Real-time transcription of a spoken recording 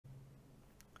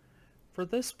For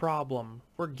this problem,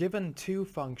 we're given two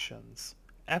functions,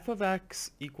 f of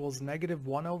x equals negative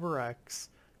 1 over x,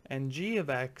 and g of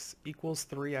x equals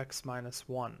 3x minus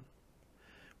 1.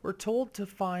 We're told to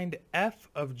find f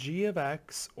of g of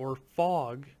x, or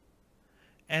fog,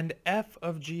 and f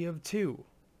of g of 2.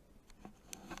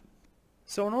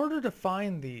 So in order to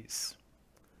find these,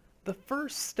 the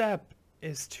first step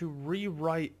is to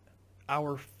rewrite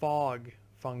our fog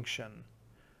function.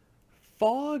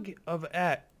 Fog of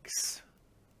x,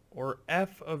 or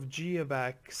f of g of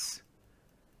x,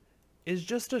 is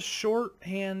just a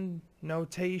shorthand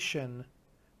notation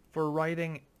for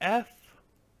writing f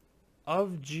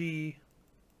of g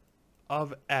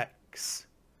of x.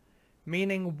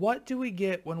 Meaning, what do we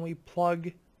get when we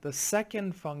plug the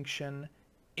second function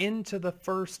into the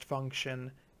first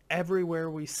function everywhere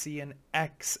we see an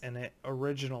x in it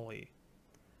originally?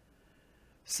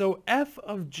 So f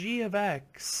of g of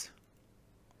x,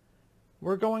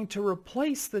 we're going to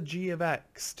replace the g of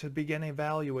x to begin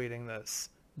evaluating this.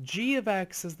 G of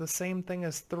x is the same thing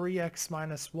as 3x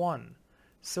minus 1.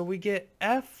 So we get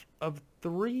f of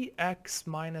 3x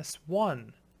minus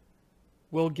 1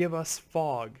 will give us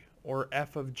fog, or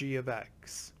f of g of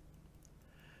x.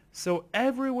 So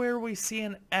everywhere we see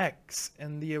an x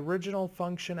in the original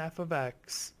function f of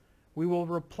x, we will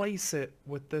replace it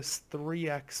with this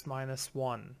 3x minus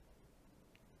 1,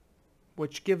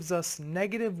 which gives us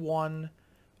negative 1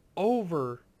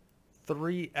 over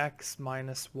 3x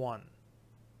minus 1.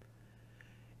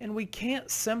 And we can't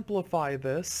simplify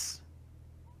this,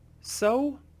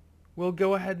 so we'll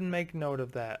go ahead and make note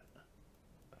of that.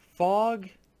 Fog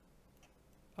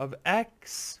of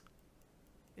x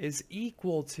is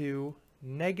equal to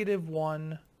negative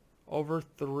 1 over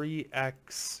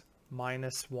 3x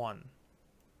minus 1.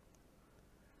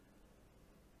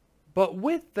 But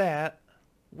with that,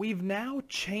 we've now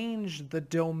changed the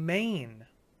domain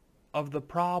of the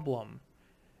problem.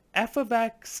 F of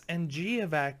x and g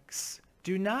of x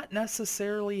do not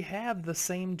necessarily have the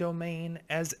same domain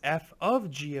as f of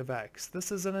g of x.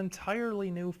 This is an entirely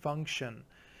new function.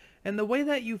 And the way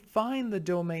that you find the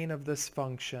domain of this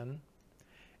function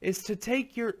is to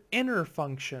take your inner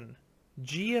function,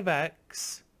 g of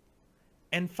x,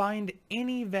 and find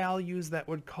any values that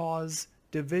would cause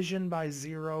division by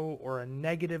 0 or a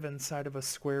negative inside of a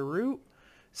square root.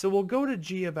 So we'll go to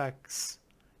g of x.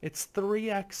 It's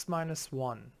 3x minus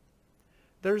 1.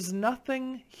 There's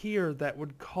nothing here that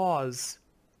would cause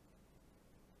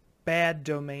bad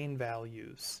domain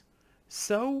values.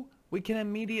 So we can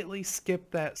immediately skip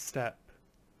that step.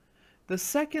 The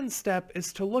second step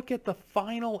is to look at the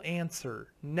final answer,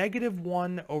 negative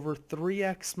 1 over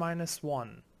 3x minus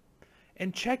 1,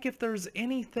 and check if there's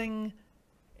anything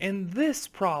in this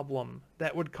problem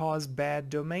that would cause bad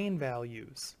domain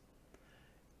values.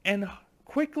 And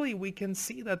quickly we can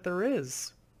see that there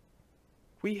is.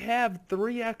 We have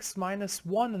 3x minus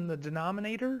 1 in the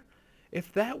denominator.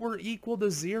 If that were equal to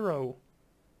 0,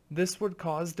 this would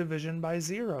cause division by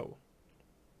 0.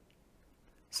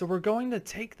 So we're going to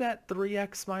take that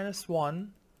 3x minus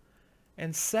 1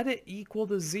 and set it equal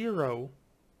to 0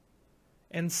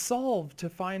 and solve to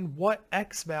find what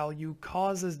x value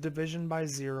causes division by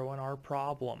 0 in our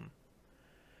problem.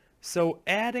 So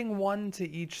adding 1 to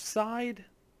each side,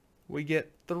 we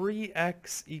get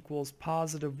 3x equals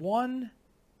positive 1.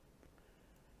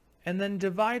 And then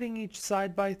dividing each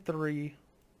side by 3,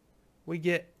 we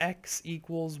get x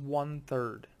equals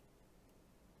 1/3.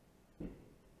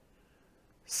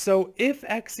 So if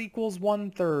x equals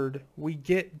 1/3, we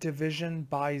get division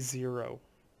by 0.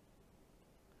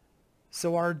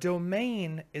 So our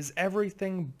domain is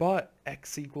everything but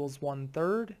x equals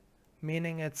 1/3,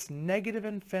 meaning it's negative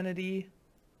infinity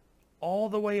all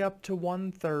the way up to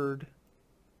 1/3,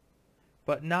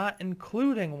 but not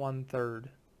including 1/3.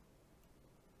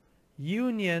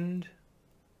 Unioned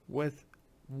with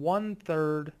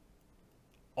 1/3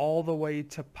 all the way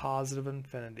to positive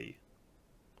infinity.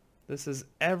 This is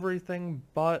everything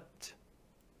but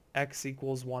x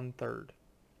equals 1/3.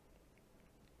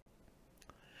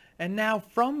 And now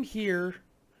from here,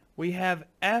 we have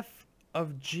f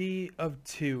of g of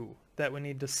 2 that we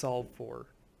need to solve for.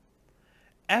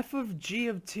 F of g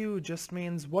of 2 just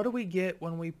means what do we get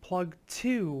when we plug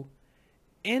 2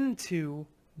 into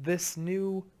this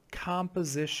new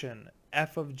composition,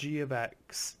 f of g of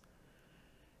x.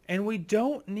 And we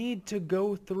don't need to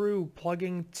go through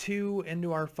plugging 2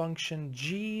 into our function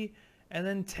g and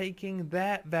then taking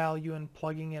that value and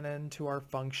plugging it into our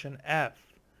function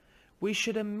f. We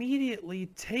should immediately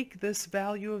take this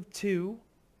value of 2,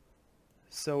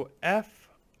 so f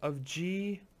of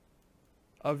g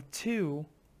of 2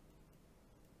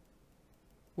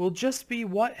 will just be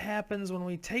what happens when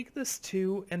we take this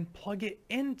 2 and plug it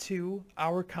into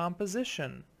our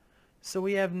composition. So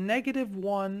we have negative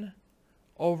 1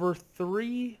 over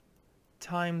 3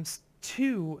 times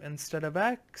 2 instead of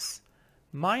x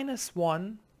minus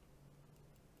 1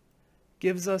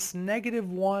 gives us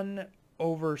negative 1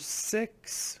 over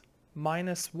 6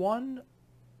 minus 1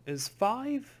 is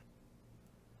 5.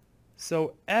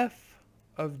 So f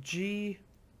of g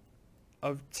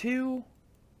of 2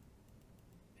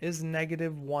 is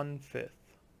negative 1/5.